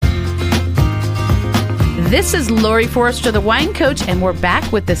This is Lori Forrester, the wine coach, and we're back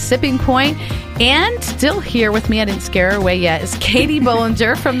with The Sipping Point. And still here with me, I didn't scare her away yet, is Katie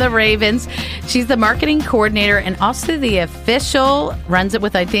Bollinger from the Ravens. She's the marketing coordinator and also the official, runs it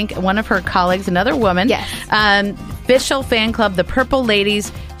with, I think, one of her colleagues, another woman. Yes. Official fan club, the Purple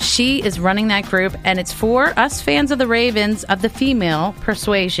Ladies. She is running that group, and it's for us fans of the Ravens of the female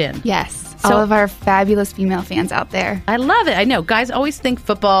persuasion. Yes. So, all of our fabulous female fans out there. I love it. I know. Guys always think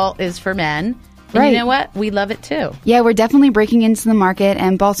football is for men. And right. You know what? We love it too. Yeah, we're definitely breaking into the market.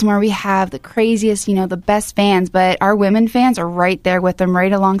 And Baltimore, we have the craziest, the best fans. But our women fans are right there with them,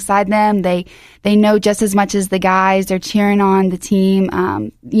 right alongside them. They know just as much as the guys. They're cheering on the team.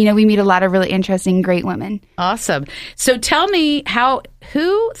 We meet a lot of really interesting, great women. Awesome. So tell me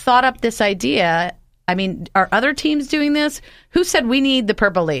who thought up this idea? I mean, are other teams doing this? Who said we need the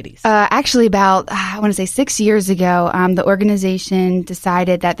Purple Ladies? Actually, about, 6 years ago, the organization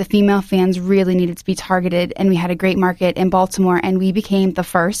decided that the female fans really needed to be targeted, and we had a great market in Baltimore, and we became the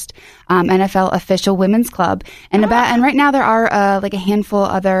first NFL official women's club. And right now there are a handful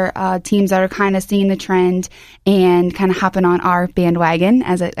of other teams that are kind of seeing the trend and kind of hopping on our bandwagon,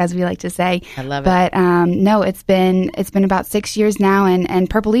 as we like to say. I love it. But no, it's been about 6 years now, and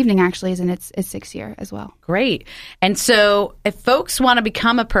Purple Evening actually is in its 6th year as well. Great. And so if folks want to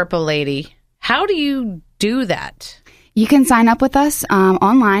become a Purple Lady, how do you do that? You can sign up with us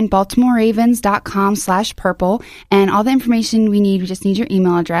online, baltimoreravens.com/purple, and all the information we just need your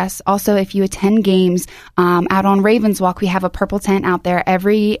email address. Also, if you attend games out on Ravens Walk, we have a purple tent out there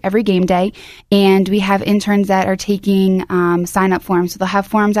every game day, and we have interns that are taking sign-up forms. So they'll have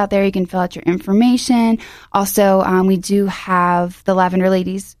forms out there. You can fill out your information. Also, we do have the Lavender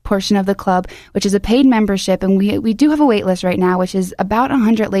Ladies portion of the club, which is a paid membership, and we do have a wait list right now, which is about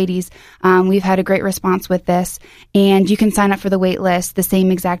 100 ladies. We've had a great response with this, and you can sign up for the wait list the same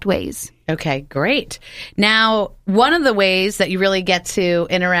exact ways. Okay, great. Now, one of the ways that you really get to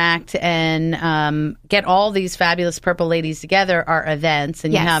interact and get all these fabulous Purple Ladies together are events.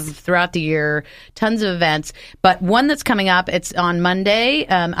 And yes. You have throughout the year tons of events. But one that's coming up, it's on Monday,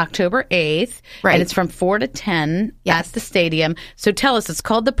 October 8th. Right. And it's from 4 to 10 yes. at the stadium. So tell us, it's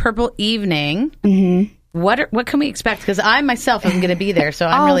called the Purple Evening. Mm-hmm. What can we expect? Because I myself am going to be there, so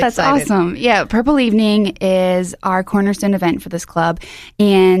I'm really excited. That's awesome. Yeah, Purple Evening is our cornerstone event for this club.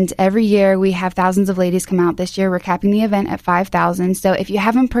 And every year we have thousands of ladies come out. This year we're capping the event at 5,000. So if you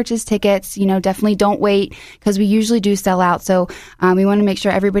haven't purchased tickets, definitely don't wait, because we usually do sell out. So we want to make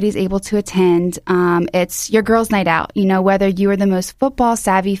sure everybody's able to attend. It's your girls' night out, whether you are the most football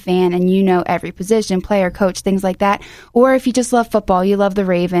savvy fan and every position, player, coach, things like that. Or if you just love football, you love the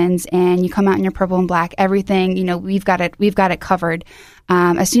Ravens, and you come out in your purple and black, everything, we've got it covered.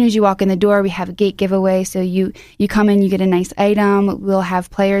 As soon as you walk in the door, we have a gate giveaway. So you come in, you get a nice item. We'll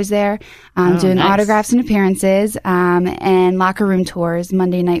have players there doing nice. autographs and appearances, and locker room tours,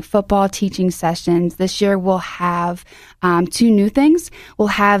 Monday night football, teaching sessions. This year we'll have 2 new things. We'll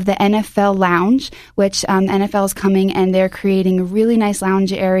have the NFL Lounge, which NFL is coming, and they're creating a really nice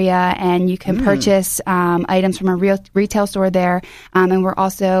lounge area, and you can purchase items from a retail store there. And we're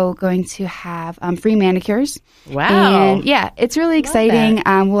also going to have free manicures. Wow. And yeah, it's really exciting.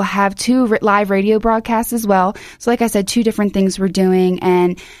 We'll have 2 live radio broadcasts as well. So like I said, 2 different things we're doing,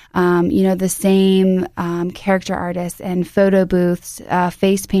 and the same character artists and photo booths,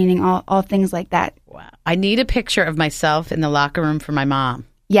 face painting, all things like that. Wow. I need a picture of myself in the locker room for my mom.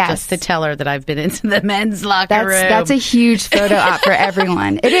 Yes. Just to tell her that I've been into the men's locker room. That's a huge photo op for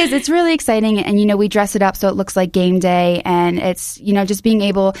everyone. It is. It's really exciting. And, we dress it up so it looks like game day. And it's, just being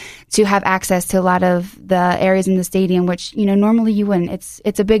able to have access to a lot of the areas in the stadium, which, normally you wouldn't.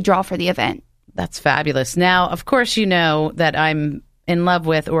 It's a big draw for the event. That's fabulous. Now, of course, that I'm in love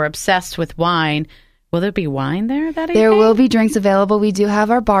with or obsessed with wine. Will there be wine there that evening? There will be drinks available. We do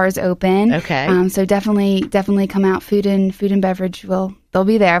have our bars open. Okay. So definitely come out. Food and beverage they'll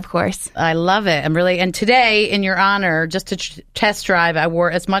be there, of course. I love it. And today, in your honor, just to test drive, I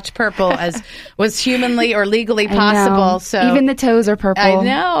wore as much purple as was humanly or legally possible. So even the toes are purple. I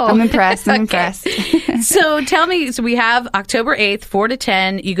know. I'm impressed. Impressed. So tell me, so we have October 8th, 4 to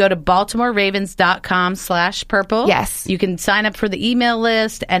 10. You go to baltimoreravens.com/purple. Yes. You can sign up for the email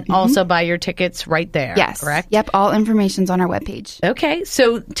list and also buy your tickets right there. Yes. Correct? Yep. All information's on our webpage. Okay.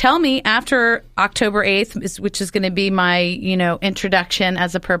 So tell me, after October 8th, which is going to be my, introduction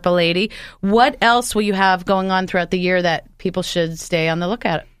as a Purple Lady, what else will you have going on throughout the year that people should stay on the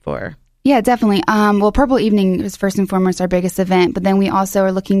lookout for? Yeah, definitely. Well, Purple Evening is first and foremost our biggest event, but then we also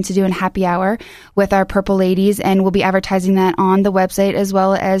are looking to do a happy hour with our Purple Ladies, and we'll be advertising that on the website as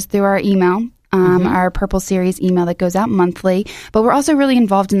well as through our email. our Purple Series email that goes out monthly. But we're also really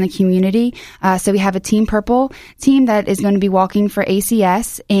involved in the community. So we have a Team Purple team that is going to be walking for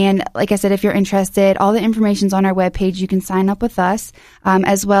ACS. And like I said, if you're interested, all the information's on our webpage. You can sign up with us,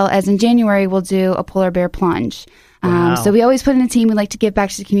 as well as in January, we'll do a polar bear plunge. Wow. So we always put in a team. We like to give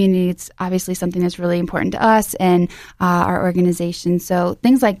back to the community. It's obviously something that's really important to us and our organization. So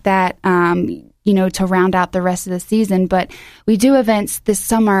things like that, to round out the rest of the season. But we do events this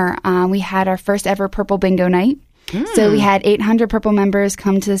summer. We had our first ever Purple Bingo Night. So we had 800 Purple members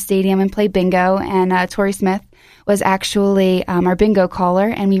come to the stadium and play bingo. And Tori Smith was actually our bingo caller,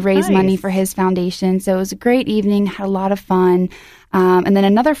 and we raised money for his foundation. So it was a great evening, had a lot of fun. And then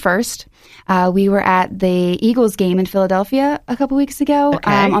another first, we were at the Eagles game in Philadelphia a couple weeks ago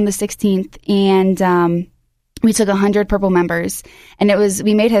on the 16th, and we took 100 Purple members, and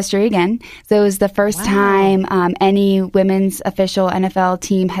we made history again. So it was the first time any women's official NFL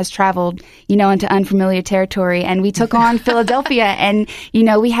team has traveled, into unfamiliar territory. And we took on Philadelphia, and,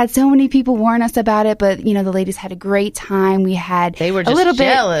 we had so many people warn us about it, but, the ladies had a great time. They were just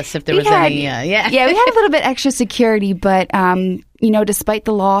jealous if there was any, Yeah, we had a little bit extra security, but, despite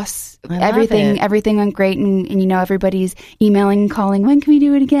the loss, everything went great, and everybody's emailing and calling, when can we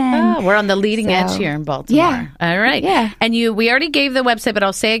do it again? Oh, we're on the leading edge here in Baltimore. Yeah. All right. Yeah. And we already gave the website, but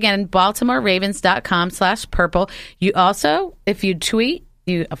I'll say again, BaltimoreRavens.com/purple. You also, if you tweet,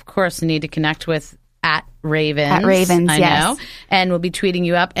 you of course need to connect with @Ravens. @Ravens, I know. And we'll be tweeting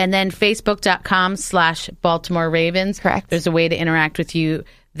you up. And then Facebook.com/BaltimoreRavens. Correct. There's a way to interact with you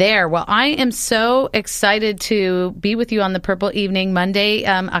there. Well, I am so excited to be with you on the Purple Evening Monday,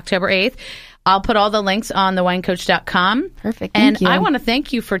 October 8th. I'll put all the links on thewinecoach.com. Perfect. Thank you. I want to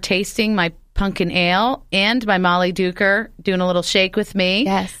thank you for tasting my pumpkin ale and my Molly Duker, doing a little shake with me.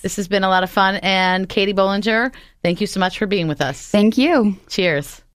 Yes. This has been a lot of fun. And Katie Bollinger, thank you so much for being with us. Thank you. Cheers.